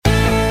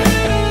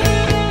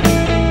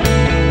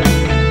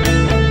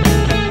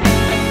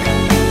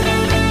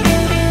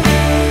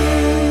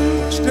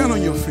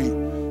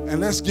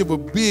let's give a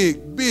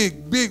big,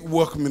 big, big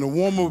welcome and a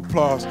warm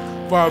applause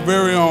for our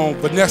very own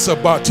Vanessa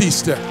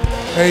Bautista.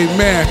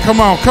 Amen. Come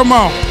on, come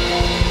on.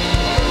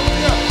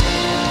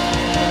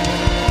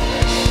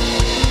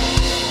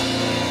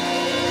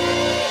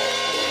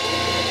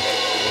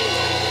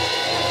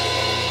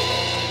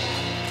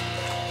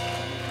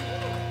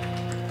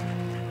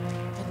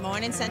 Good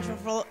morning,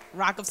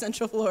 Rock of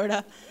Central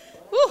Florida.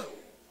 Woo.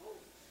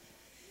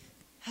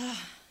 All right,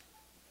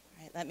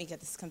 let me get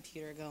this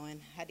computer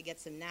going. I had to get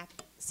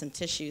some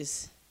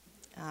tissues.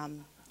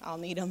 I'll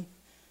need them.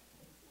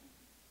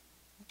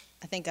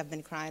 I think I've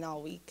been crying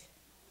all week.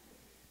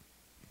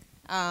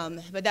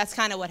 But that's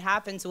kind of what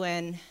happens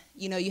when,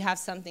 you have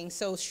something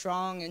so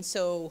strong and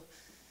so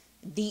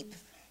deep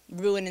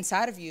brewing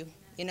inside of you.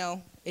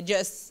 It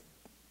just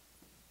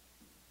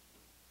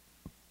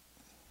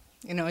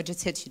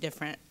hits you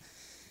different.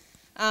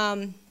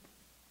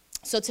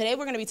 So today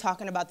we're going to be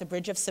talking about the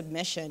bridge of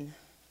submission.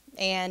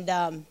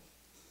 And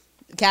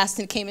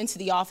Gaston came into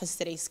the office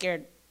today,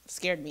 scared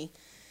me.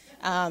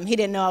 He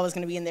didn't know I was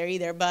going to be in there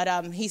either.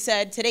 But he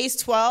said,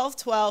 today's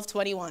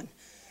 12/12/21.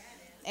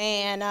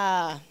 And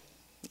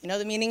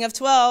the meaning of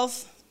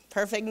 12,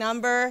 perfect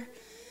number,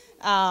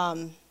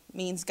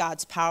 means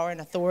God's power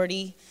and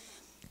authority.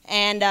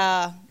 And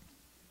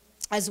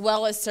as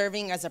well as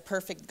serving as a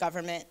perfect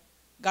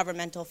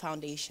governmental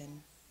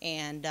foundation.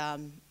 And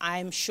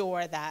I'm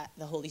sure that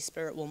the Holy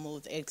Spirit will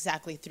move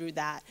exactly through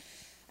that.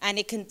 And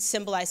it can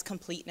symbolize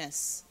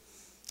completeness.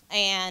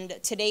 And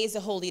today is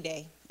a holy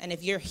day. And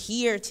if you're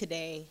here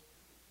today,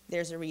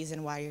 there's a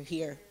reason why you're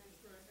here.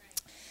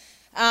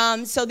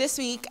 So this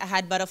week, I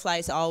had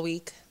butterflies all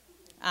week.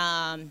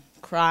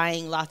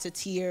 Crying, lots of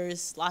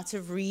tears, lots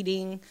of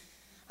reading.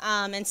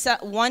 And so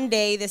one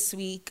day this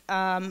week,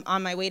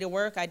 on my way to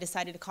work, I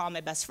decided to call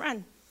my best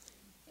friend.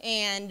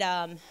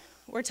 And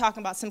we're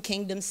talking about some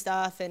kingdom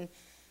stuff. And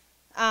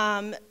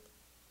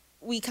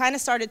we kind of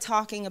started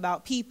talking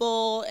about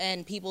people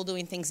and people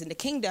doing things in the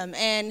kingdom.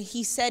 And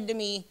he said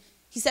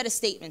a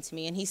statement to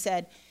me. And he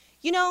said,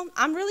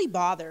 I'm really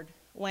bothered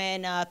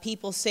when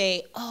people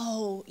say,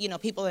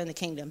 people in the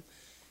kingdom,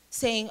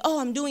 saying,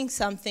 I'm doing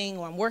something,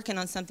 or I'm working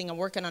on something, I'm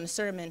working on a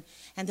sermon,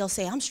 and they'll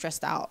say, I'm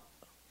stressed out.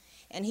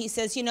 And he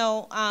says,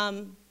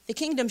 the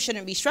kingdom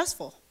shouldn't be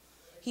stressful.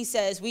 He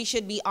says, we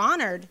should be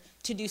honored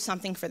to do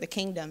something for the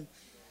kingdom.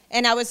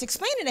 And I was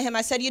explaining to him,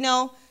 I said,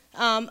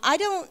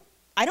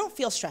 I don't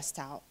feel stressed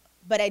out,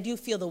 but I do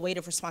feel the weight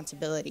of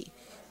responsibility.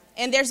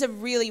 And there's a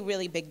really,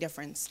 really big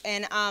difference.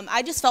 And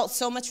I just felt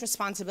so much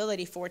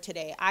responsibility for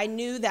today. I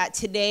knew that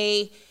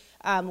today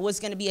was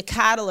going to be a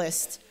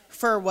catalyst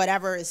for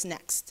whatever is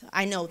next.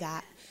 I know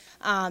that.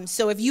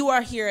 So if you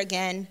are here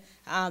again,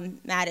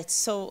 Matt, it's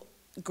so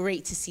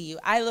great to see you.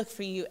 I look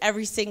for you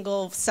every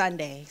single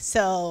Sunday.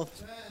 So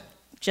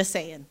just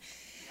saying.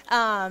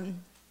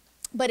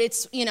 But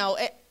it's,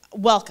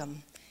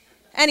 welcome.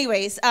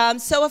 Anyways,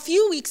 so a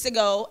few weeks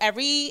ago,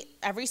 every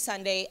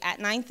Sunday at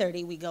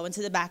 9:30, we go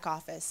into the back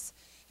office.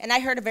 And I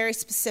heard a very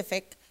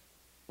specific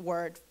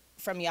word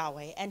from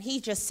Yahweh. And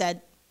he just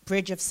said,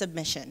 bridge of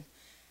submission.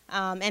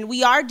 And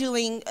we are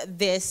doing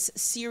this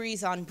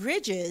series on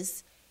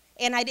bridges.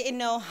 And I didn't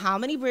know how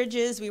many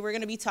bridges we were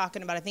going to be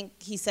talking about. I think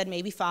he said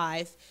maybe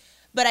 5.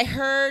 But I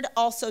heard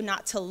also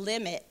not to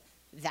limit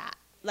that.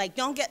 Like,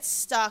 don't get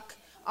stuck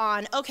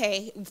on,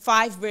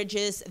 5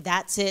 bridges,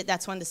 that's it,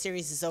 that's when the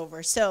series is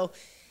over. So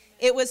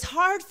it was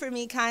hard for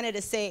me kind of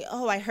to say,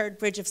 I heard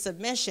bridge of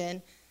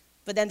submission,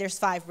 but then there's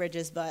 5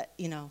 bridges, but,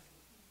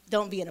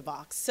 don't be in a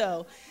box.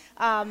 So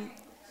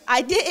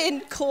I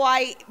didn't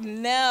quite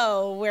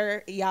know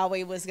where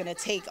Yahweh was going to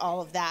take all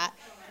of that.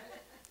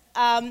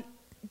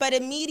 But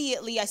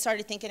immediately I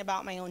started thinking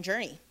about my own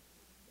journey.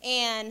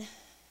 And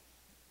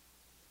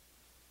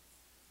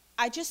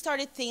I just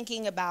started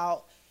thinking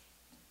about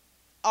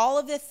all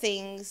of the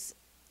things,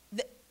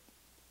 the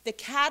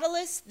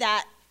catalyst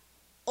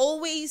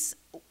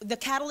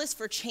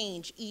for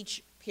change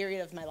each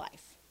period of my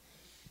life.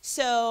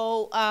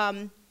 So,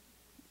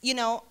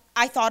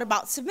 I thought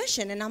about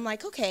submission, and I'm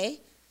like,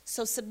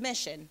 so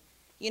submission.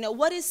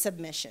 What is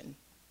submission?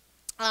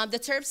 The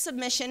term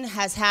submission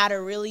has had a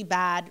really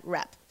bad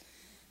rep.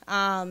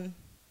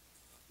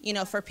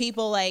 For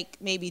people like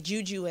maybe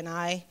Juju and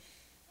I,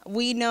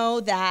 we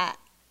know that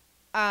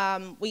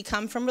we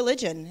come from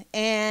religion,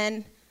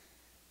 and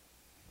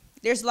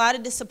there's a lot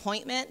of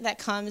disappointment that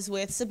comes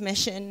with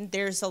submission.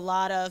 There's a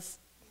lot of,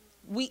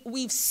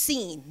 we've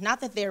seen,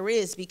 not that there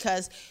is,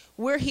 because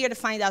we're here to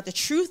find out the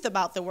truth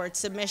about the word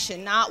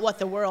submission, not what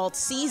the world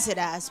sees it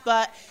as,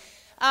 but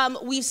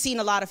we've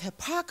seen a lot of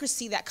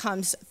hypocrisy that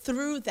comes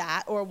through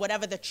that, or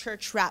whatever the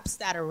church wraps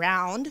that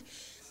around.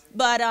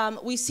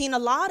 But we've seen a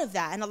lot of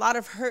that, and a lot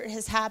of hurt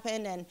has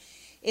happened, and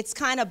it's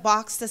kind of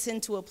boxed us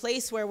into a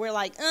place where we're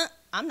like,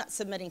 I'm not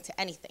submitting to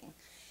anything,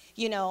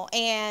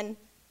 and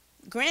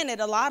granted,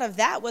 a lot of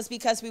that was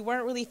because we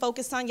weren't really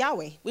focused on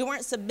Yahweh. We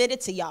weren't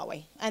submitted to Yahweh,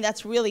 and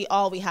that's really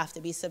all we have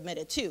to be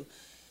submitted to.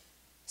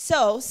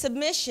 So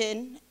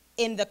submission,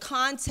 in the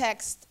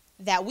context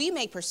that we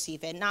may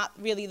perceive it, not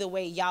really the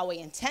way Yahweh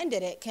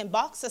intended it, can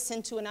box us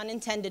into an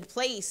unintended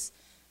place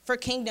for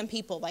kingdom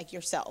people like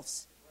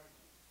yourselves.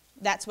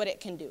 That's what it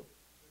can do.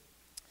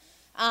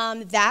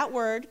 That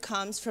word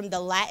comes from the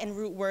Latin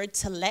root word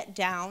to let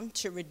down,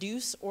 to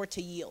reduce, or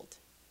to yield.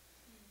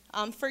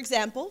 For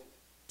example,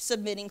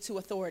 submitting to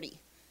authority.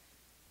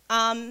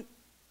 I'm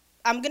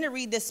going to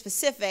read this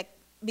specific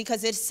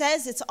because it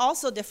says it's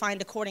also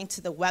defined according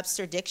to the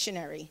Webster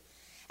Dictionary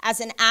as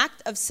an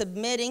act of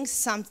submitting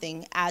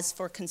something as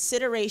for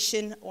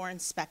consideration or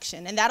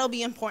inspection. And that'll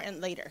be important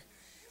later.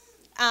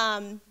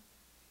 But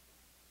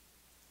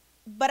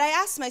I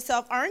asked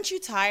myself, aren't you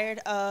tired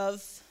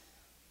of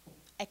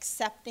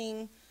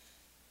accepting,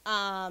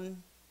 I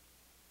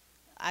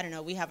don't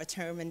know, we have a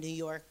term in New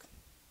York.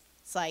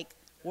 It's like,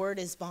 word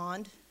is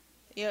bond.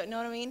 You know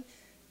what I mean?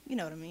 You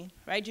know what I mean,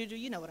 right, Juju?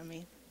 You know what I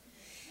mean.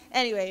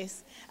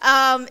 Anyways,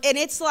 and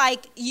it's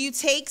like you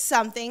take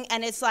something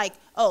and it's like,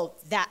 oh,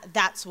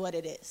 that's what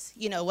it is.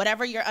 You know,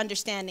 whatever you're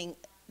understanding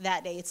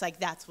that day, it's like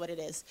that's what it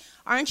is.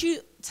 Aren't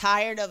you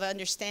tired of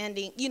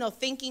understanding, you know,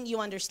 thinking you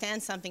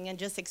understand something and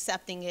just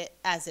accepting it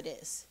as it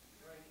is?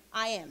 Right.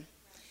 I am.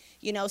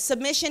 You know,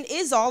 submission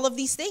is all of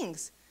these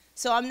things.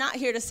 So I'm not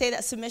here to say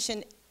that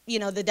submission, you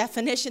know, the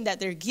definition that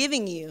they're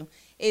giving you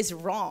is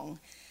wrong.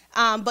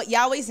 But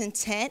Yahweh's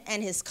intent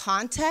and his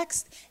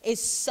context is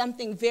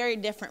something very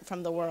different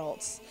from the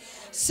world's.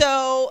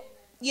 So,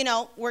 you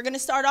know, we're going to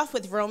start off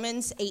with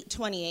Romans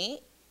 8:28.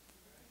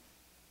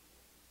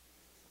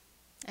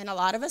 And a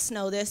lot of us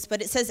know this,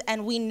 but it says,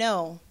 and we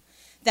know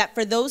that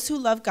for those who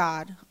love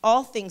God,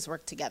 all things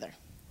work together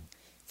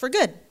for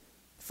good,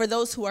 for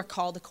those who are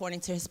called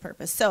according to his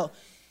purpose. So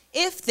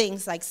if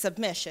things like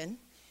submission,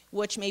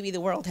 which maybe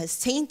the world has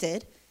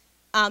tainted,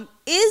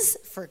 is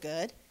for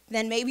good,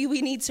 then maybe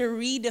we need to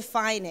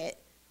redefine it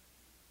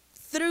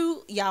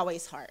through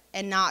Yahweh's heart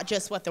and not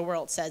just what the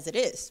world says it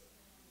is.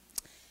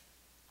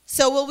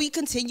 So will we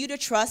continue to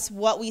trust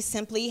what we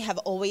simply have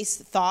always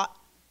thought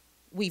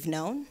we've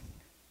known?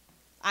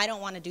 I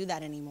don't want to do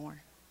that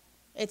anymore.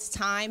 It's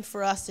time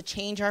for us to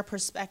change our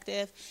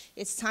perspective.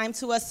 It's time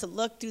to us to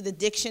look through the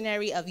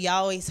dictionary of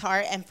Yahweh's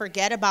heart and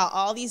forget about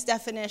all these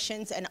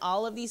definitions and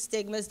all of these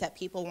stigmas that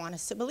people want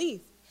us to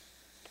believe.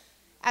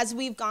 As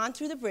we've gone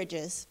through the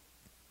bridges,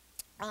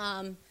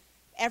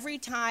 every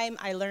time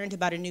I learned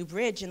about a new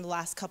bridge in the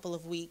last couple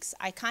of weeks,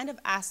 I kind of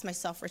asked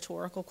myself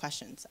rhetorical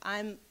questions.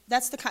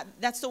 That's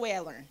the way I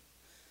learn.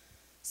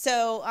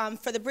 So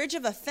for the bridge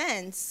of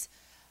offense,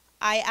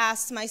 I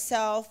asked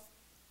myself,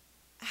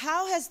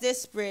 how has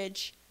this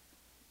bridge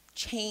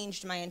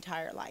changed my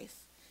entire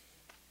life?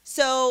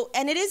 So,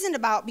 and it isn't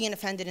about being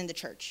offended in the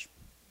church.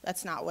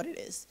 That's not what it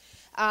is.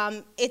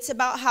 It's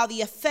about how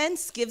the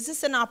offense gives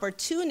us an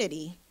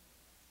opportunity,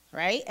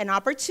 right? An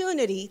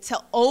opportunity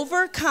to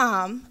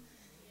overcome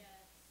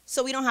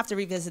so we don't have to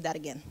revisit that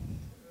again.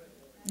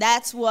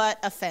 That's what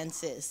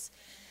offense is.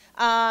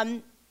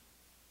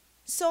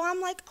 So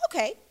I'm like,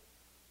 okay,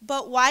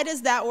 but why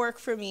does that work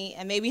for me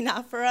and maybe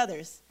not for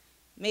others?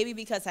 Maybe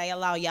because I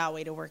allow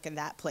Yahweh to work in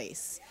that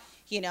place,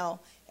 you know.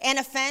 An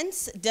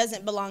offense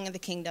doesn't belong in the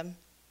kingdom,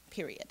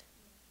 period.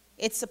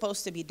 It's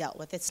supposed to be dealt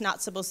with. It's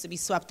not supposed to be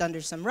swept under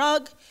some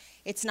rug.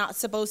 It's not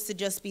supposed to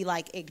just be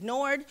like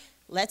ignored.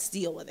 Let's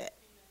deal with it.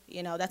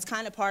 You know, that's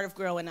kind of part of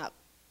growing up.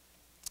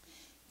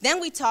 Then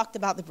we talked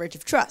about the bridge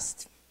of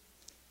trust.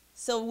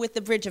 So with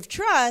the bridge of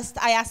trust,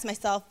 I asked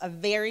myself a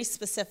very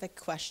specific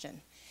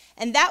question.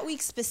 And that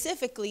week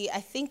specifically,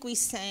 I think we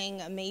sang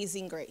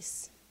Amazing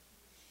Grace.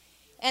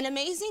 And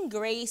Amazing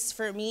Grace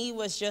for me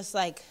was just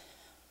like,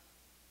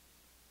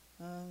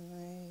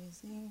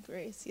 Amazing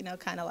Grace, you know,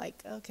 kind of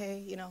like,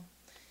 okay, you know.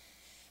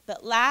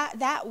 But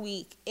that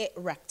week, it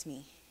wrecked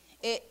me.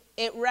 It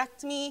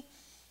wrecked me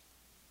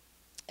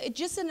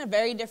just in a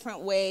very different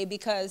way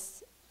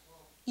because,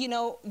 you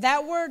know,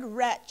 that word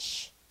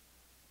wretch,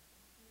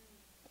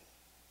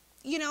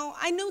 you know,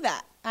 I knew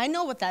that. I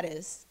know what that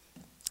is.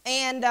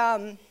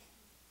 And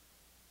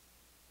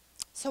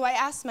so I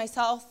asked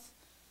myself,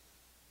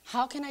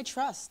 how can I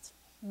trust?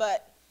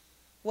 But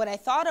when I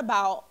thought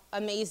about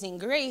Amazing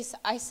Grace,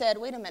 I said,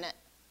 wait a minute,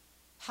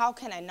 how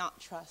can I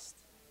not trust?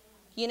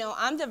 You know,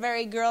 I'm the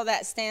very girl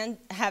that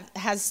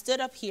has stood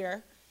up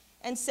here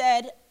and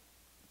said,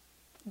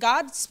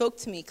 God spoke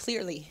to me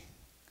clearly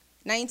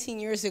 19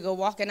 years ago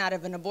walking out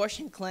of an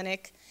abortion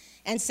clinic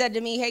and said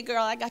to me, hey,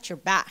 girl, I got your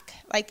back.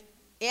 Like,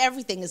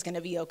 everything is going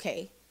to be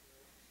okay.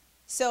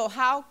 So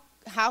how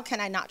can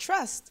I not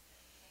trust?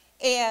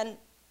 And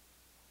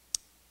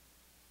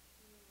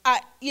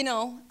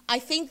I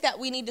think that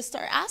we need to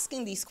start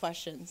asking these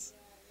questions.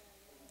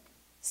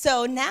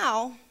 So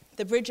now,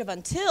 the bridge of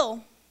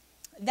until,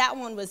 that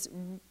one was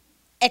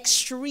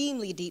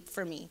extremely deep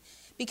for me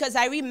because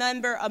I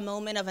remember a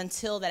moment of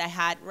until that I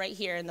had right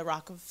here in the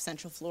Rock of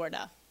Central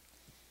Florida.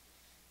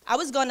 I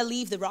was going to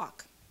leave the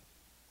Rock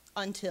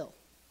until,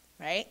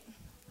 right?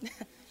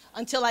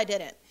 Until I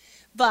didn't.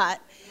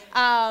 But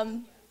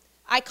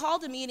I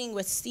called a meeting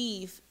with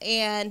Steve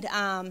and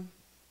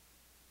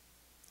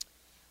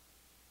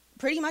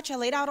pretty much I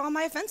laid out all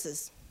my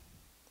offenses.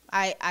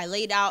 I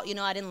laid out,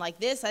 I didn't like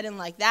this, I didn't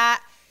like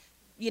that,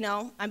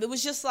 it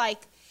was just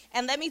like,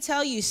 and let me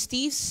tell you,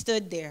 Steve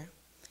stood there,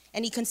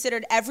 and he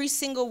considered every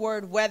single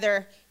word,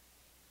 whether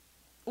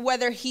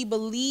he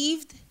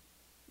believed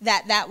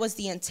that was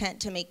the intent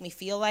to make me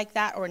feel like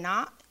that or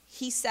not.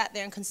 He sat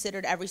there and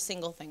considered every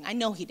single thing. I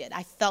know he did.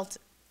 I felt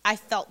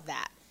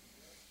that.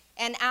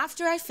 And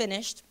after I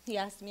finished, he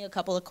asked me a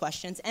couple of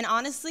questions, and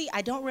honestly,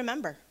 I don't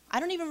remember. I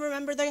don't even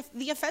remember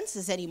the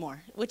offenses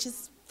anymore, which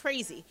is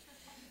crazy.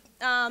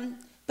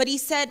 But he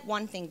said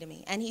one thing to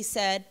me, and he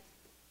said,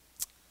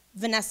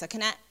 Vanessa,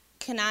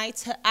 can I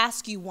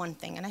ask you one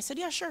thing? And I said,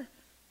 yeah, sure.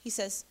 He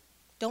says,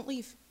 don't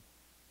leave.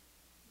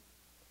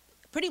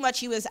 Pretty much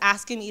he was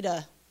asking me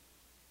to,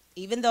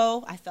 even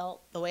though I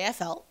felt the way I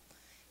felt,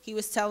 he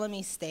was telling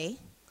me stay,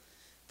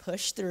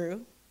 push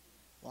through,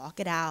 walk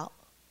it out.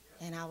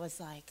 And I was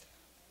like,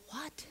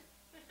 what?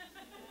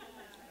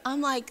 I'm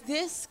like,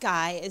 this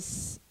guy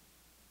is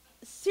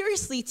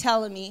seriously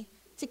telling me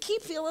to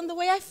keep feeling the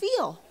way I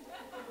feel.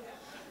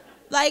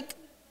 Like,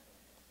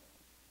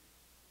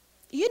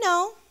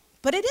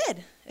 but it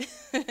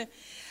did.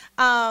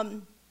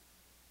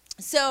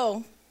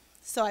 So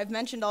I've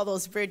mentioned all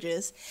those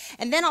bridges.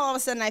 And then all of a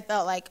sudden I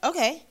felt like,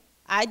 okay,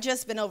 I'd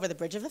just been over the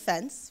bridge of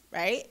offense,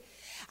 right?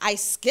 I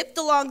skipped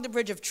along the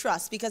bridge of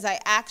trust because I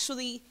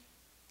actually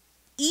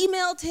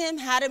emailed him,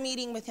 had a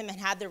meeting with him, and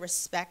had the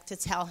respect to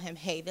tell him,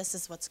 hey, this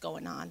is what's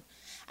going on.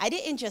 I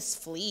didn't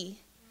just flee.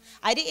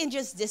 I didn't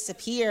just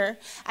disappear.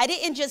 I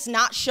didn't just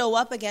not show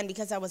up again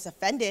because I was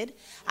offended.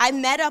 I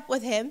met up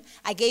with him.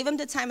 I gave him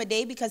the time of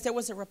day because there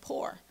was a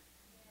rapport.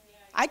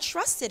 I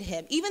trusted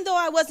him. Even though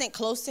I wasn't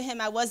close to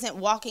him, I wasn't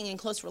walking in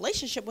close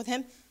relationship with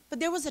him, but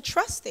there was a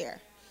trust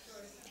there.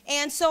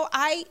 And so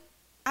I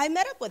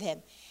met up with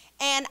him,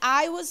 and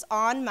I was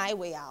on my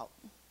way out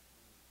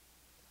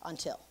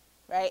until,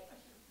 right?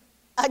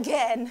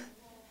 Again,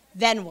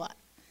 then what?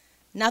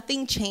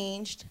 Nothing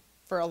changed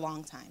for a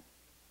long time,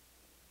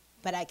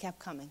 but I kept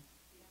coming.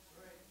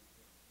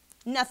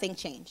 Nothing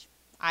changed.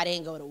 I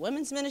didn't go to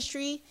women's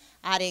ministry.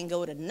 I didn't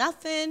go to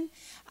nothing.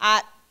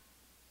 I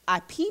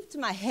peeped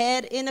my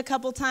head in a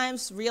couple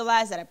times,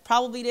 realized that I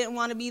probably didn't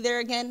want to be there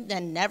again,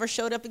 then never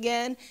showed up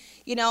again.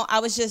 I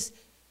was just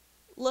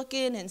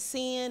looking and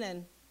seeing,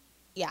 and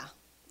yeah,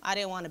 I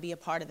didn't want to be a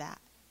part of that.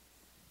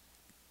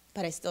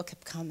 But I still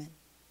kept coming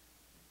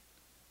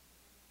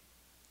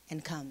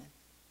and coming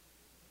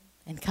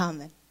and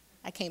coming.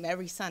 I came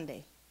every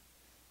Sunday.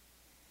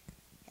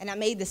 And I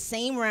made the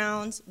same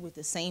rounds with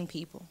the same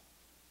people.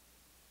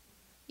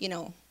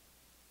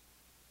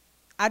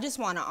 I just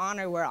want to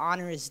honor where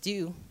honor is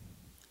due.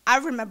 I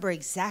remember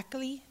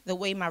exactly the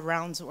way my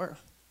rounds were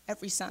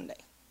every Sunday.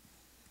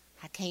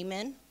 I came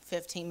in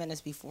 15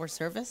 minutes before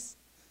service.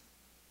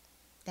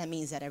 That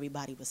means that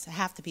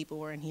half the people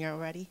were in here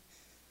already.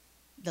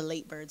 The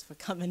late birds were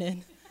coming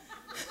in.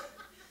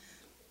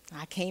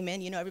 I came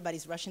in,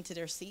 everybody's rushing to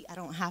their seat. I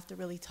don't have to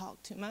really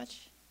talk too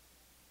much.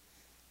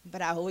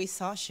 But I always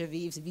saw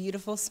Shaviv's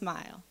beautiful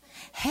smile.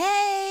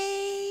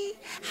 Hey,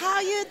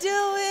 how you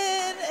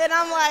doing? And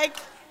I'm like,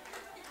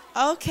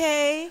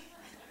 okay,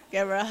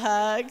 give her a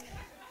hug.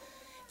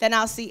 Then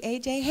I'll see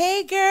AJ,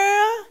 hey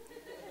girl.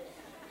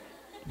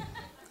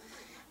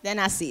 Then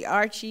I see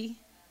Archie,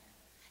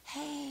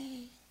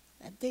 hey,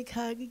 that big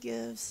hug he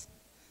gives.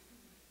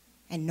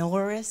 And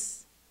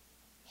Norris,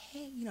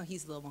 hey,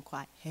 he's a little more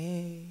quiet,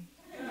 hey.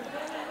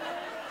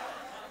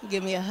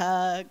 Give me a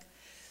hug.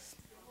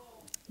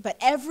 But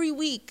every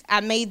week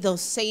I made those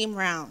same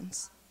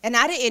rounds. And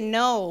I didn't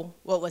know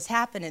what was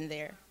happening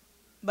there.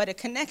 But a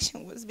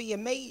connection was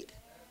being made.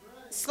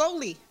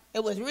 Slowly.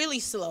 It was really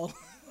slow.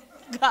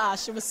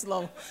 Gosh, it was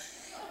slow.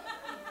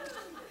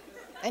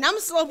 And I'm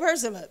a slow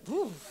person, but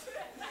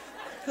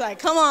like,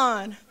 come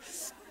on.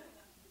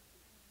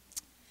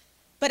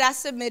 But I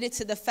submitted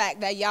to the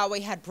fact that Yahweh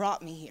had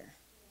brought me here.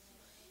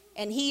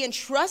 And he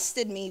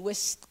entrusted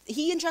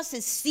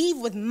Steve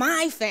with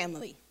my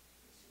family.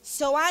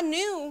 So I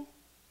knew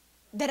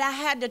that I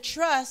had to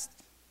trust,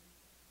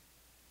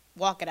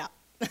 walk it out.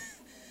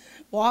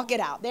 Walk it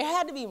out. There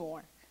had to be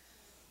more.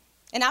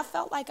 And I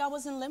felt like I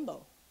was in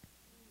limbo.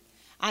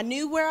 I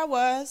knew where I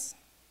was.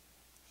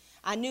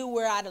 I knew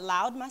where I'd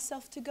allowed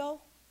myself to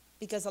go.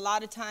 Because a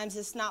lot of times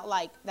it's not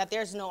like that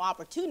there's no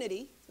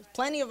opportunity. There's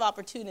plenty of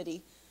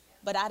opportunity.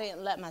 But I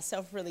didn't let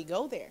myself really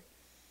go there.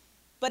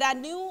 But I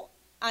knew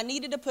I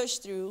needed to push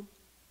through,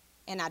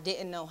 and I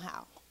didn't know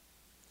how.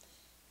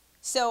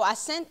 So I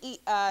sent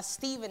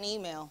Steve an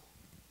email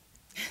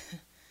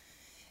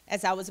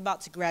as I was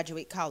about to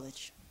graduate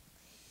college.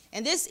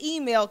 And this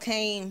email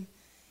came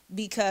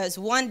because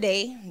one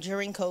day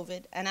during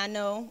COVID, and I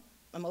know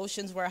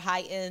emotions were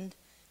heightened,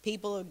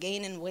 people are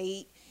gaining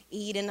weight,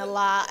 eating a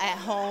lot at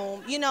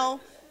home,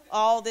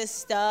 all this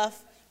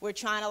stuff. We're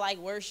trying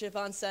to worship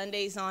on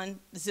Sundays on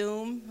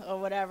Zoom or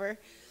whatever.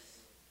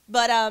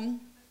 But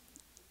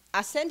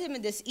I sent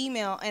him this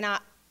email, and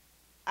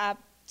I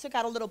took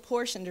out a little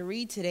portion to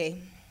read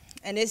today.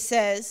 And it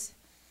says,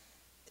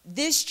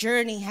 this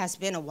journey has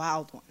been a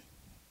wild one.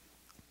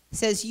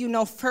 says, you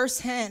know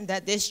firsthand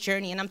that this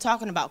journey, and I'm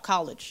talking about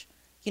college,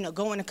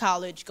 going to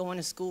college, going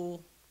to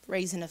school,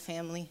 raising a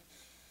family.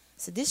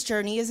 So this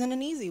journey isn't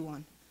an easy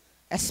one,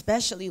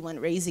 especially when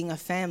raising a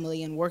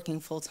family and working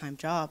full-time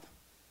job.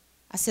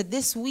 I said,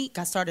 this week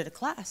I started a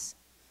class,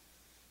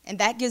 and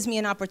that gives me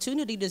an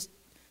opportunity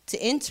to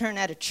intern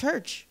at a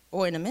church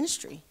or in a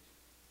ministry.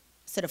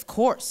 I said, of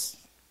course,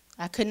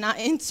 I could not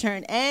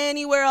intern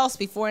anywhere else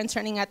before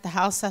interning at the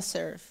house I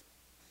serve.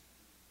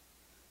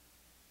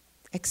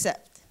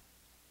 Except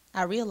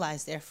I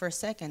realized there for a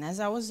second as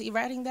I was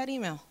writing that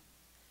email,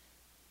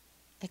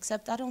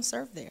 except I don't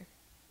serve there.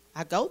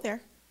 I go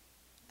there.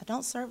 I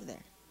don't serve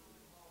there.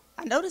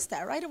 I noticed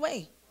that right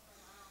away.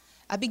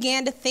 I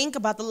began to think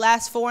about the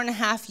last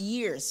 4.5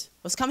 years. I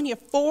was coming here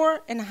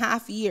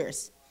 4.5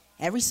 years.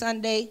 Every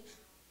Sunday,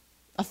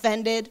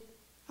 offended,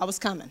 I was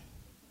coming.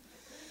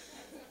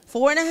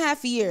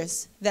 4.5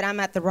 years that I'm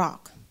at the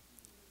Rock.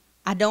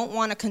 I don't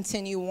want to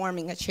continue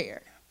warming a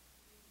chair.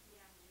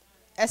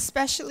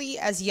 Especially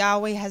as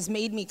Yahweh has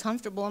made me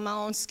comfortable in my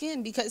own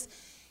skin, because,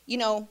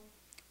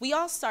 we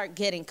all start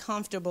getting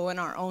comfortable in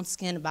our own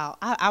skin about,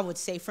 I would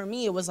say for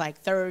me, it was like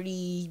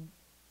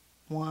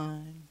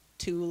 31,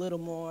 2 a little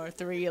more,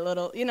 3 a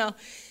little,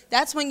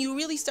 That's when you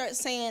really start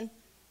saying,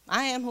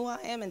 I am who I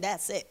am and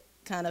that's it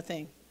kind of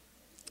thing.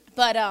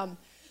 But, and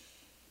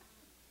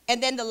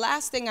then the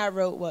last thing I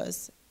wrote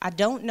was, I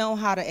don't know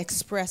how to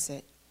express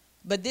it,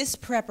 but this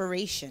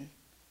preparation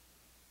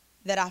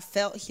that I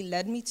felt he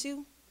led me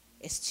to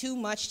is too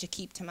much to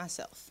keep to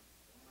myself.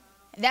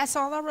 That's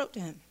all I wrote to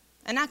him.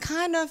 And I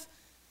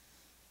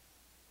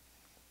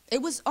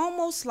it was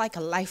almost like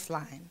a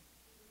lifeline.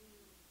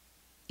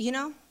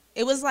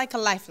 It was like a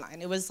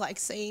lifeline. It was like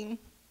saying,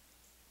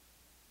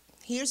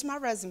 here's my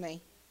resume.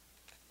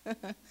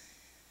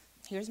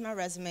 Here's my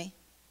resume.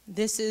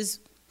 This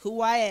is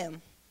who I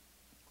am.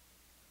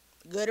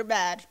 Good or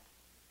bad,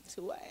 it's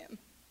who I am.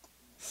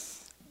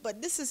 But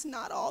this is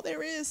not all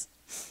there is.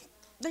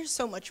 There's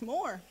so much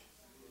more.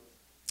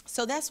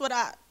 So that's what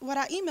I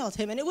emailed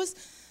him. And it was,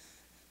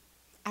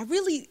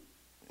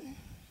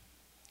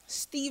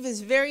 Steve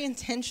is very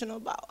intentional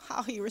about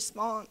how he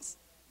responds.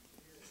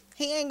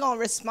 He ain't going to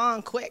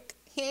respond quick.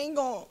 He ain't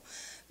going to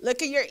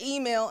look at your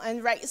email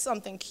and write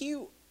something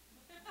cute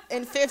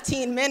in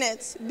 15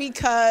 minutes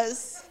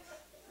because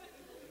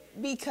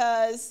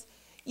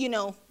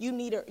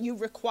you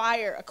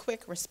require a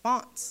quick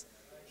response.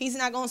 He's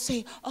not going to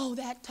say, oh,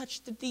 that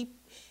touched the deep,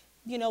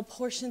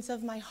 portions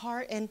of my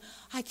heart, and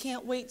I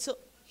can't wait till.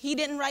 He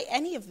didn't write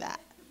any of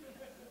that.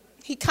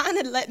 He kind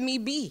of let me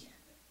be.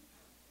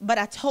 But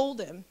I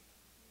told him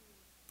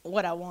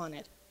what I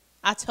wanted.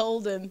 I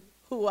told him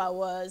who I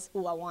was,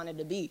 who I wanted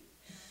to be.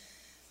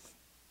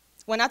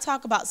 When I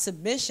talk about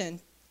submission,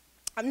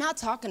 I'm not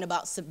talking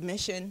about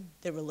submission,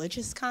 the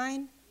religious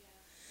kind.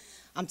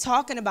 I'm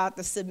talking about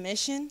the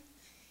submission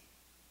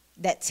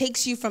that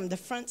takes you from the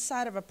front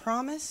side of a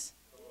promise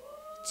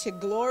to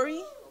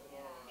glory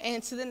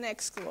and to the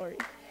next glory.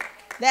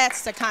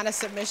 That's the kind of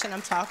submission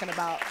I'm talking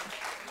about.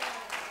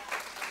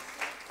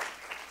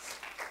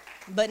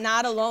 But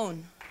not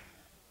alone.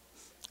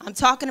 I'm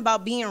talking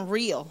about being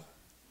real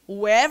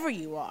wherever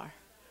you are.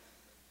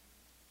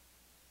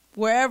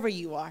 Wherever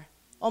you are.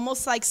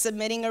 Almost like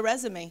submitting a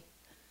resume.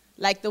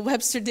 Like the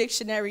Webster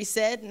Dictionary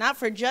said, not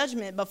for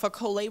judgment, but for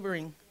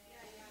co-laboring.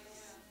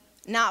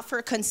 Not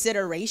for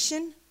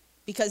consideration,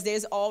 because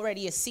there's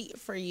already a seat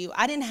for you.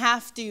 I didn't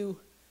have to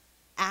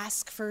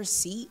ask for a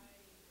seat.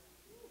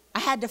 I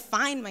had to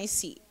find my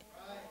seat.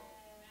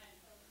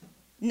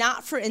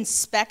 Not for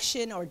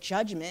inspection or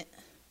judgment,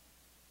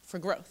 for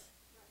growth.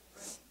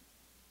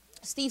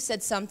 Steve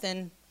said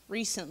something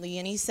recently,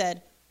 and he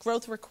said,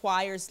 growth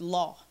requires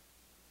law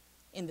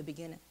in the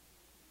beginning,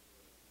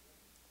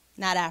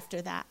 not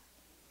after that.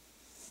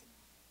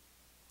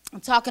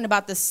 I'm talking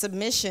about the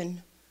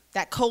submission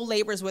that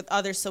co-labors with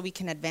others so we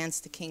can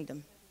advance the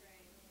kingdom.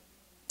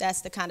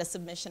 That's the kind of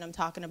submission I'm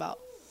talking about.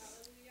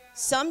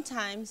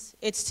 Sometimes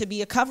it's to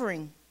be a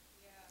covering,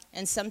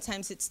 and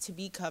sometimes it's to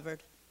be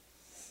covered.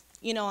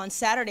 On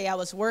Saturday I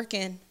was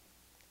working,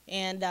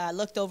 and I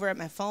looked over at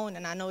my phone,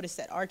 and I noticed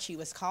that Archie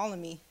was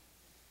calling me.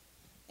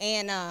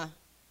 And I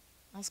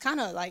was kind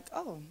of like,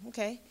 oh,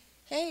 okay,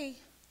 hey.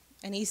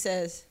 And he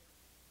says,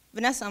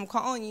 Vanessa, I'm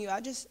calling you.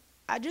 I just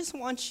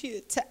want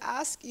you to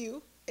ask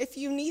you if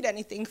you need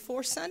anything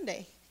for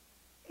Sunday.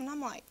 And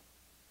I'm like,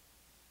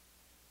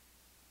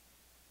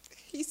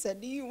 he said,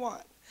 do you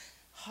want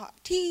hot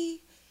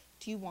tea?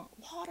 Do you want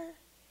water?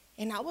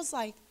 And I was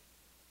like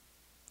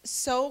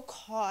so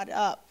caught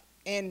up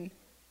in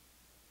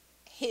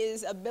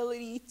his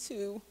ability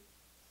to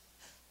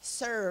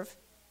serve,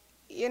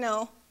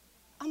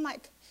 I'm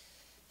like,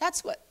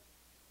 that's what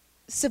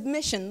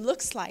submission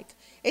looks like.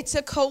 It's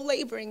a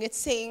co-laboring. It's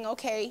saying,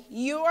 okay,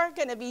 you are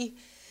going to be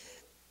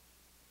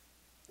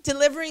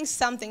delivering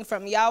something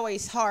from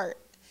Yahweh's heart,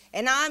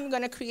 and I'm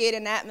going to create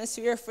an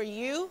atmosphere for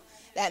you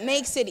that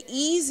makes it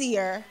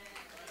easier,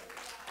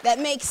 that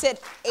makes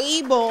it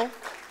able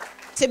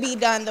to be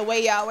done the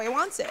way Yahweh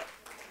wants it.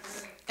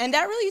 And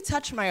that really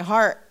touched my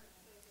heart.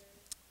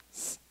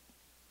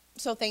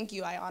 So thank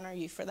you. I honor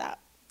you for that.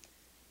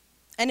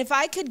 And if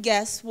I could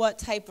guess what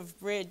type of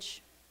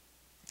bridge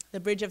the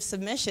bridge of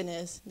submission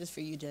is, just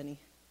for you, Jenny,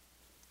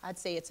 I'd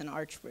say it's an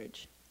arch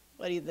bridge.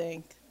 What do you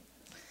think?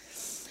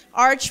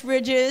 Arch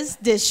bridges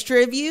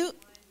distribute.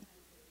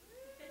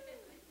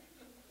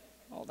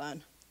 Hold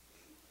on.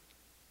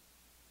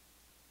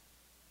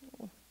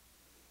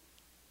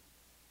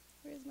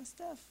 Where's my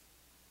stuff?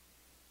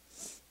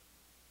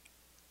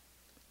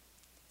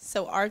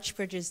 So arch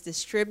bridges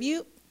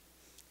distribute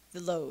the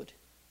load,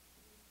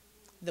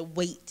 the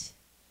weight,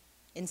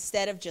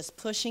 instead of just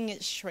pushing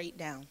it straight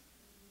down.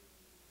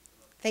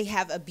 They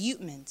have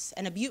abutments,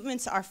 and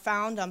abutments are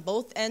found on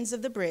both ends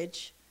of the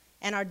bridge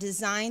and are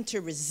designed to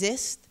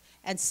resist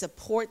and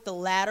support the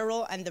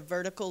lateral and the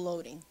vertical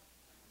loading.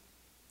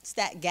 It's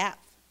that gap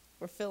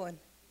we're filling,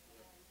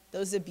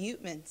 those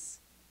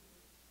abutments.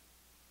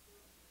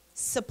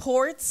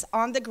 Supports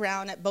on the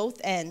ground at both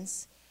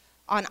ends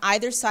on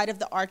either side of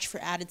the arch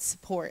for added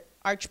support.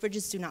 Arch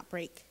bridges do not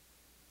break.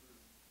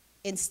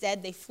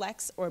 Instead, they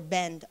flex or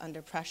bend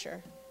under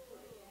pressure.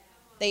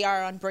 They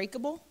are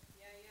unbreakable.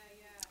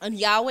 And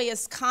Yahweh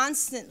is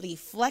constantly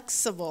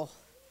flexible.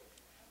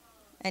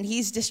 And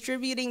he's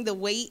distributing the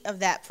weight of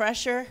that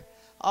pressure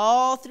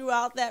all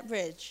throughout that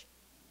bridge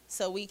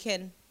so we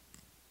can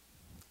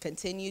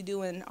continue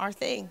doing our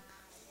thing.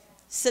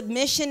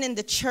 Submission in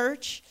the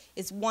church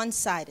is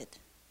one-sided.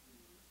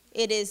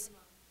 It is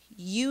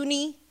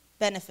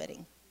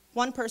uni-benefiting.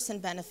 One person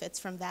benefits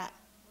from that.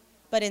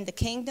 But in the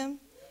kingdom,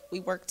 we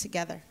work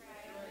together.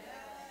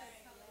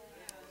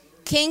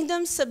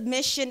 Kingdom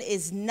submission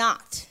is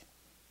not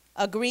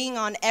agreeing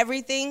on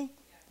everything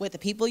with the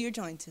people you're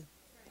joined to.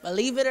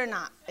 Believe it or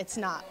not, it's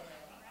not.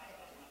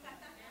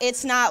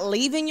 It's not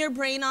leaving your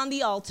brain on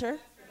the altar.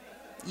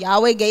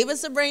 Yahweh gave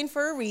us a brain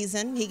for a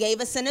reason. He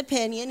gave us an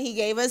opinion. He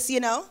gave us,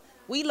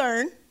 we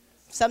learn.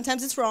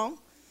 Sometimes it's wrong.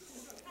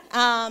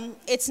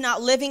 It's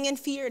not living in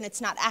fear, and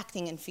it's not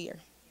acting in fear.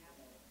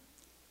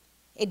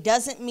 It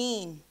doesn't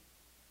mean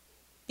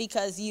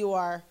because you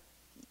are,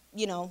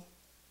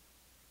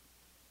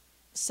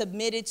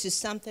 submitted to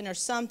something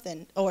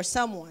or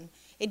someone,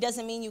 it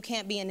doesn't mean you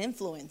can't be an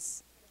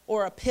influence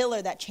or a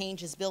pillar that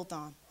change is built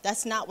on.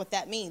 That's not what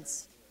that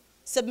means.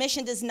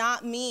 Submission does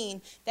not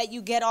mean that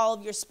you get all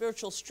of your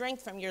spiritual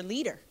strength from your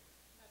leader.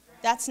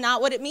 That's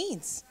not what it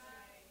means.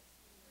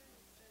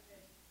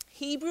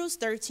 Hebrews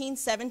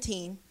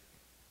 13:17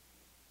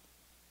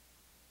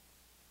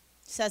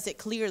 says it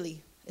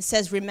clearly. It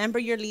says, remember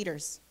your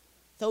leaders,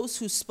 those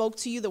who spoke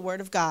to you the word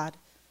of God.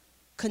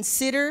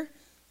 Consider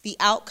the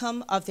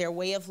outcome of their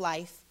way of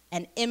life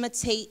and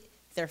imitate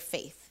their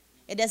faith.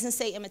 It doesn't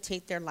say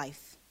imitate their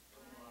life.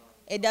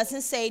 It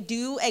doesn't say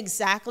do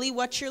exactly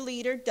what your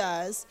leader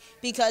does,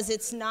 because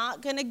it's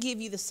not going to give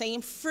you the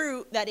same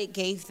fruit that it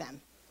gave them.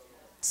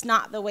 It's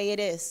not the way it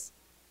is.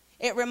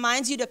 It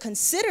reminds you to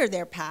consider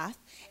their path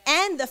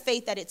and the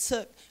faith that it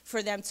took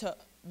for them to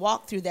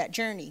walk through that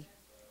journey.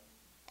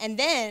 And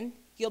then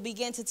you'll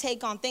begin to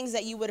take on things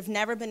that you would have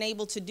never been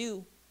able to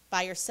do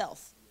by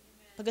yourself,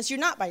 because you're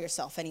not by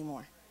yourself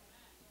anymore.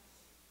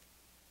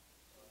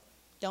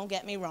 Don't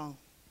get me wrong.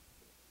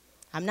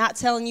 I'm not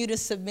telling you to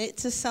submit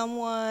to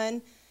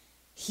someone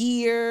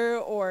here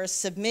or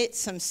submit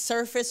some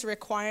surface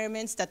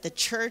requirements that the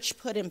church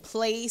put in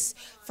place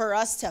for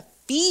us to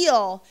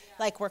feel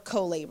like we're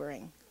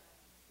co-laboring.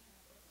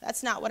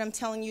 That's not what I'm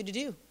telling you to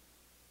do.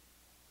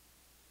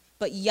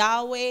 But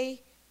Yahweh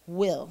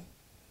will.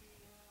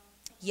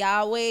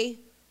 Yahweh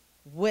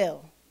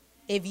will,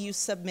 if you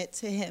submit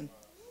to him.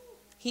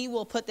 He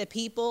will put the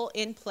people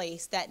in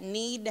place that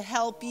need to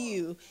help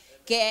you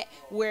get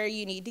where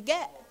you need to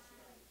get.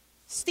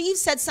 Steve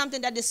said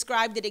something that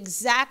described it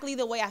exactly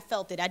the way I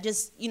felt it. I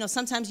just,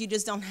 sometimes you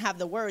just don't have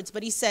the words.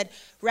 But he said,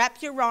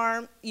 wrap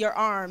your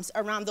arms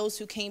around those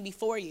who came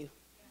before you.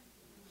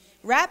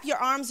 Wrap your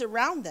arms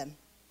around them.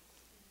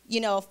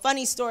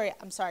 Funny story.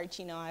 I'm sorry,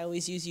 Chino, I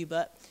always use you,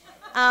 but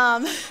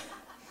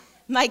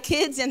my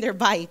kids and their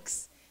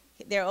bikes.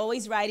 They're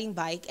always riding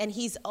bike, and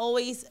he's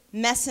always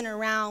messing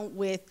around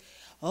with,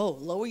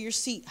 lower your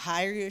seat,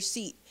 higher your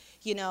seat,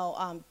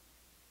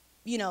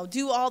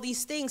 do all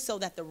these things so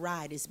that the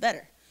ride is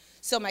better.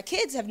 So my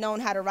kids have known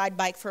how to ride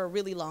bike for a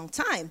really long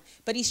time,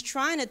 but he's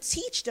trying to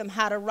teach them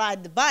how to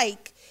ride the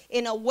bike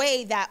in a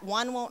way that,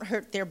 one, won't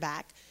hurt their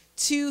back,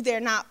 two, they're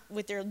not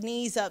with their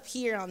knees up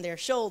here on their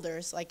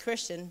shoulders, like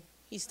Christian,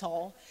 he's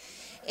tall.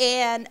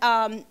 And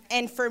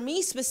for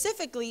me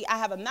specifically, I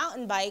have a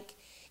mountain bike,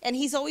 and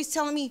he's always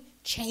telling me,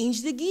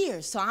 change the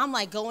gears. So I'm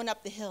like going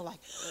up the hill like,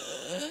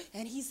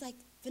 and he's like,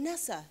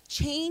 Vanessa,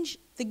 change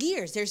the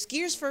gears. There's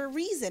gears for a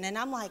reason. And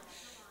I'm like,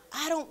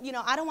 I don't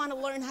want to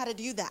learn how to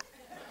do that.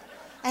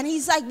 And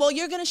he's like, well,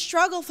 you're going to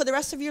struggle for the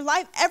rest of your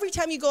life. Every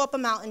time you go up a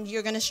mountain,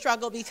 you're going to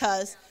struggle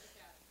because,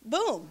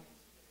 boom,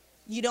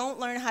 you don't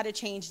learn how to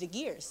change the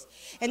gears.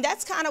 And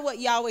that's kind of what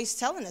Yahweh's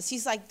telling us.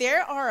 He's like,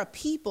 there are a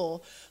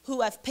people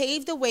who have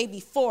paved the way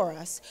before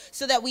us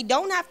so that we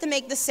don't have to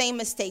make the same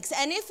mistakes.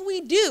 And if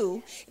we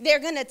do, they're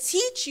going to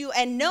teach you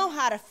and know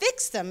how to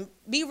fix them,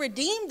 be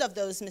redeemed of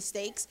those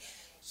mistakes.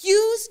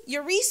 Use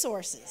your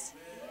resources.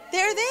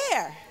 They're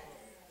there.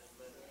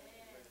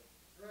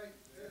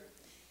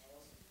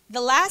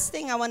 The last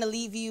thing I want to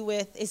leave you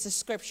with is a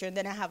scripture, and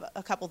then I have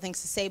a couple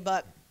things to say,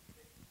 but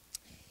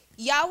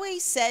Yahweh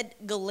said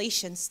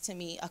Galatians to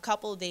me a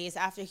couple of days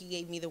after he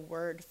gave me the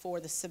word for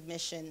the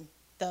submission,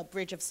 the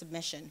bridge of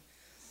submission.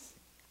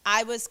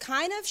 I was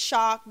kind of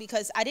shocked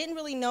because I didn't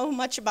really know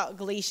much about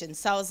Galatians.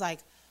 So I was like,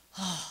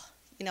 oh,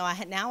 now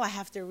I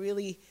have to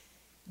really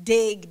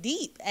dig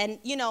deep. And,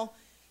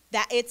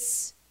 that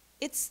it's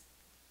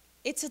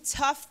a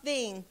tough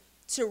thing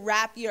to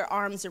wrap your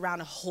arms around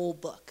a whole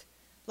book.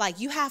 Like,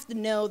 you have to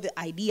know the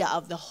idea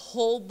of the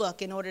whole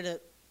book in order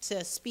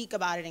to speak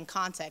about it in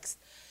context.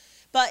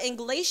 But in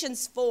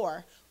Galatians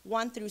 4,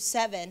 1 through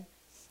 7,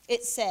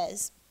 it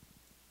says,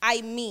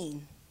 I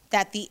mean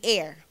that the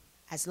heir,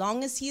 as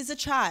long as he is a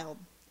child,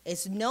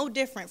 is no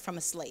different from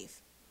a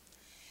slave,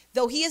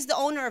 though he is the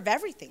owner of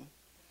everything.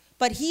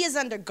 But he is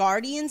under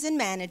guardians and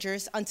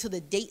managers until the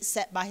date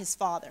set by his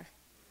father.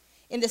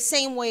 In the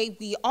same way,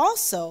 we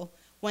also,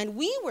 when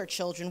we were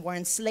children, were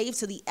enslaved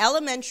to the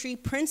elementary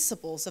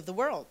principles of the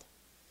world.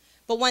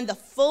 But when the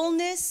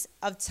fullness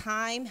of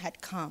time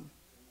had come,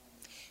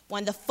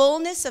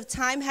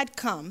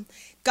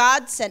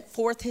 God sent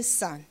forth his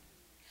son,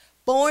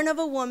 born of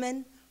a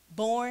woman,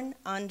 born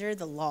under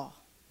the law,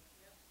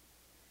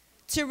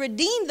 to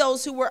redeem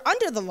those who were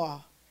under the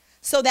law,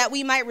 so that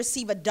we might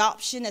receive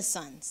adoption as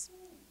sons.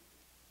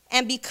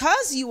 And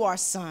because you are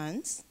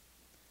sons,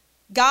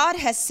 God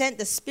has sent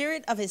the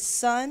Spirit of his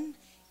Son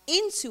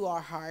into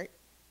our heart,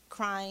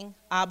 crying,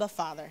 Abba,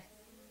 Father.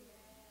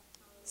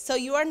 So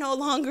you are no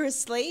longer a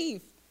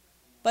slave,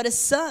 but a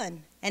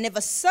son. And if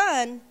a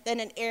son, then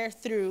an heir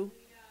through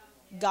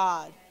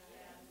God.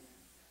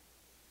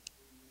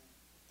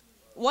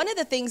 One of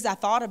the things I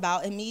thought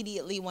about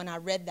immediately when I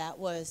read that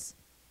was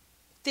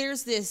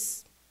there's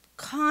this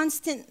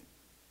constant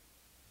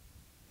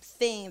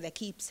thing that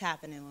keeps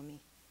happening with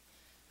me.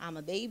 I'm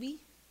a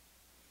baby,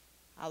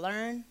 I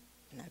learn,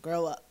 and I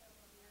grow up.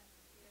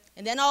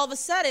 And then all of a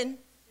sudden,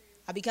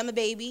 I become a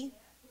baby,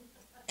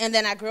 and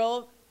then I grow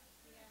up,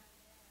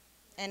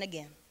 and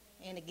again,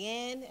 and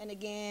again, and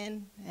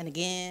again, and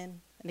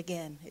again, and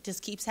again. It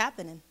just keeps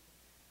happening.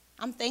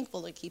 I'm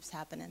thankful it keeps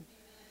happening.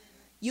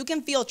 You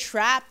can feel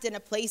trapped in a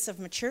place of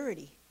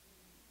maturity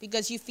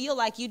because you feel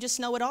like you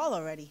just know it all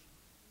already.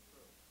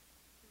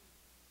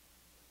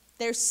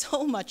 There's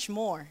so much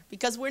more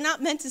because we're not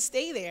meant to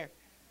stay there.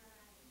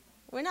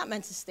 We're not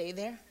meant to stay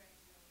there.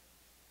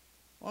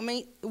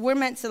 We're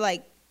meant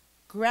to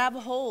grab a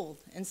hold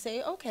and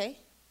say, okay,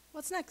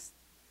 what's next?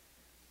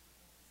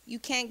 You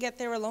can't get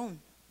there alone.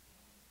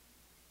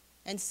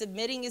 And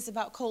submitting is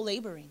about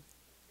co-laboring.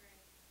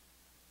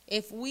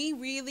 If we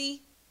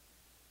really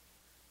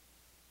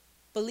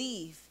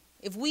believe,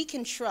 if we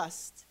can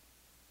trust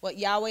what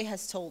Yahweh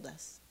has told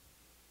us,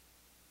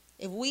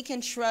 if we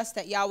can trust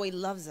that Yahweh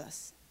loves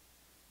us,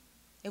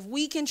 if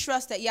we can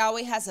trust that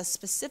Yahweh has a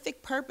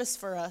specific purpose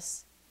for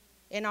us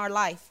in our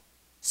life,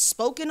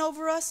 spoken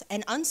over us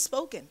and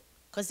unspoken,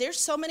 because there's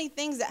so many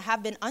things that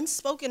have been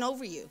unspoken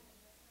over you.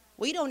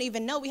 We don't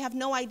even know. We have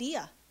no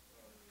idea.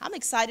 I'm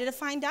excited to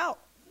find out.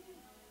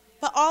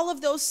 But all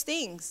of those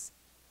things,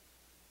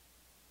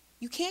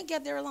 you can't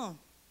get there alone.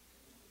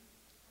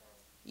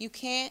 You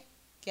can't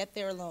get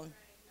there alone.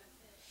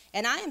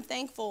 And I am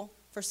thankful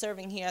for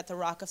serving here at the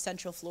Rock of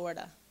Central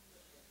Florida.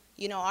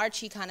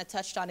 Archie kind of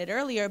touched on it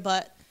earlier,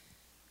 but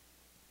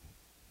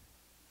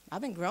I've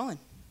been growing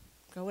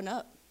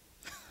up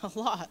a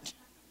lot.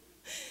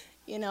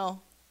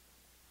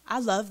 I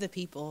love the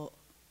people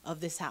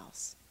of this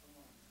house.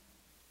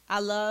 I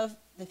love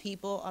the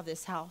people of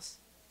this house.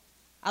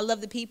 I love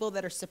the people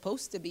that are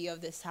supposed to be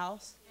of this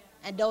house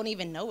and don't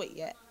even know it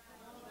yet.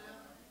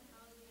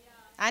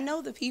 I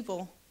know the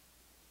people.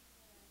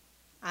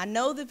 I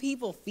know the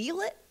people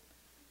feel it,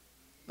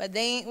 but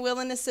they ain't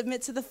willing to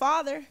submit to the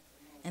Father.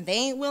 And they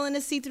ain't willing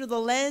to see through the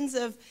lens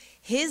of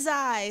his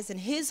eyes and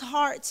his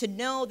heart to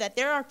know that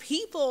there are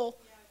people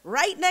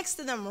right next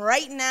to them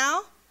right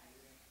now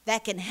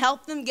that can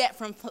help them get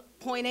from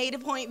point A to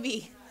point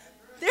B.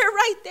 They're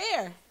right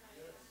there.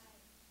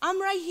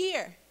 I'm right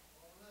here.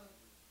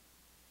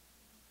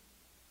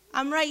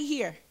 I'm right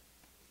here.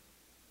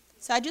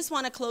 So I just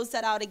want to close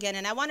that out again.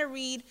 And I want to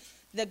read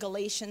the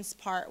Galatians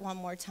part one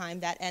more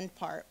time, that end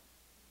part.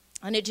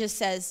 And it just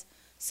says,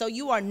 so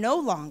you are no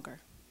longer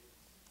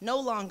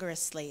a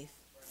slave.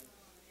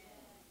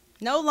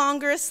 No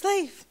longer a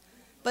slave,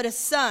 but a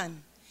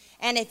son.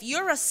 And if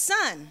you're a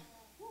son,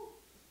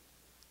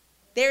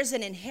 there's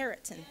an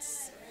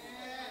inheritance.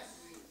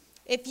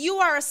 If you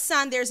are a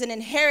son, there's an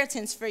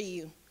inheritance for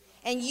you.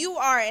 And you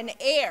are an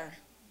heir.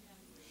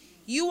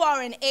 You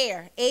are an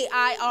heir,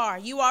 A-I-R.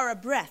 You are a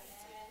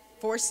breath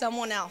for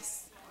someone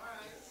else.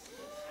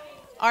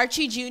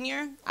 Archie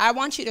Jr., I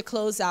want you to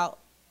close out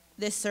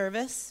this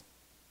service.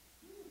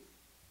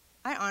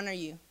 I honor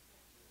you.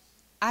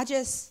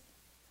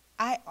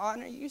 I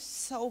honor you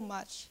so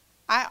much.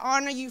 I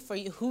honor you for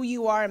who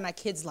you are in my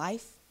kid's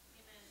life.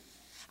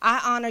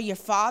 I honor your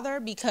father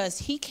because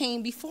he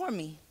came before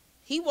me.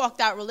 He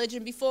walked out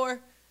religion before.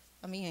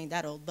 I mean, he ain't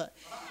that old, but,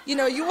 you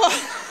know, you walked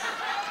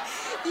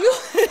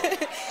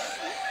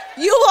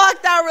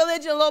out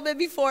religion a little bit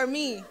before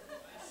me.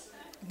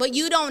 But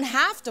you don't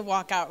have to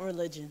walk out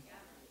religion.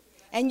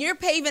 And you're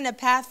paving a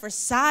path for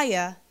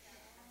Saya.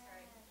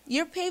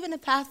 You're paving a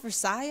path for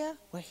Saya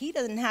where he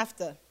didn't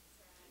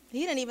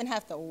even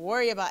have to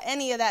worry about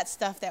any of that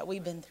stuff that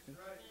we've been through.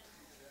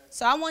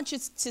 So I want you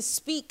to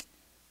speak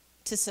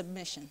to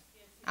submission.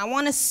 I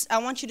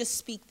want you to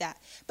speak that.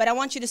 But I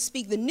want you to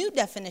speak the new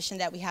definition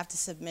that we have to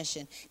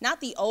submission, not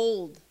the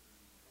old.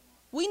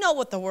 We know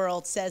what the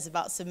world says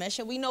about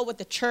submission. We know what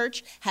the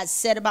church has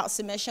said about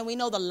submission. We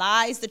know the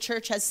lies the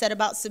church has said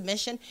about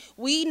submission.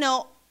 We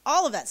know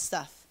all of that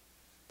stuff.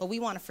 But we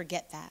want to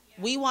forget that.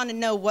 We want to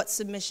know what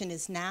submission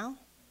is now.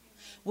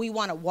 We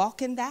want to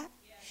walk in that.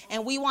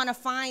 And we want to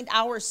find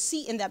our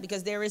seat in that,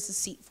 because there is a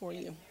seat for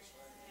you.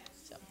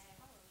 So.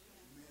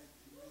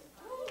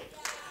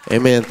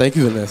 Amen. Thank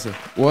you, Vanessa.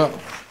 Well,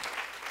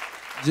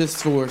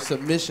 just for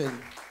submission,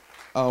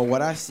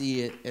 what I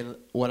see it and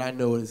what I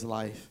know is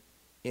life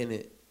in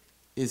it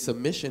is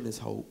submission is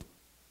hope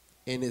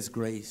and it's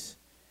grace.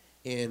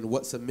 And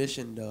what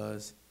submission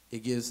does,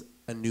 it gives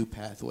a new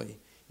pathway.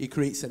 It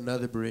creates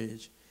another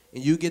bridge.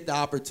 And you get the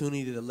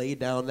opportunity to lay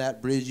down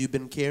that bridge you've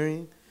been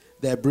carrying,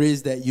 that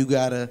bridge that you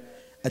got to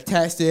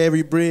attach to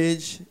every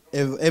bridge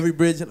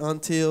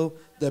until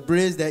the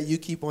bridge that you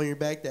keep on your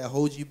back that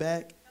holds you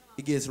back,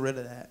 it gets rid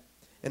of that.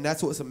 And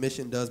that's what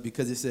submission does,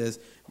 because it says,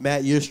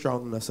 Matt, you're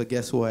strong enough, so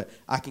guess what?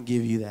 I can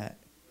give you that,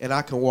 and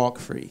I can walk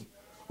free.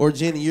 Or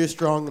Jenny, you're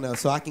strong enough,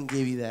 so I can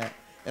give you that,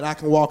 and I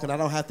can walk, and I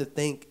don't have to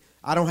think,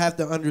 I don't have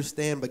to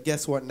understand, but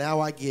guess what? Now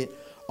I get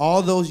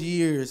all those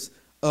years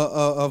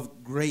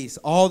of grace,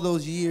 all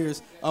those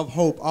years of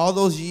hope, all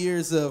those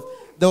years of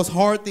those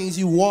hard things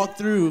you walked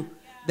through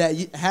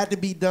that had to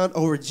be done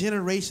over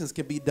generations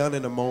can be done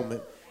in a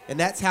moment. And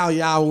that's how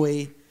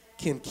Yahweh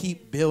can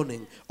keep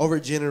building over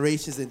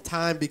generations, and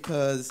time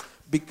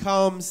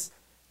becomes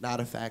not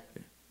a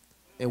factor.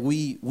 And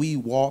we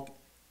walk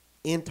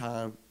in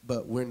time,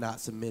 but we're not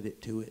submitted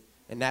to it.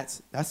 And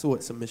that's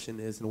what submission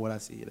is and what I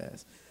see it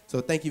as. So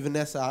thank you,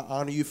 Vanessa. I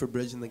honor you for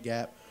bridging the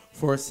gap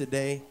for us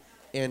today.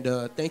 And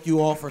thank you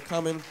all for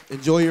coming.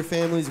 Enjoy your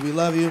families. We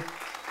love you.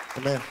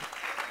 Amen.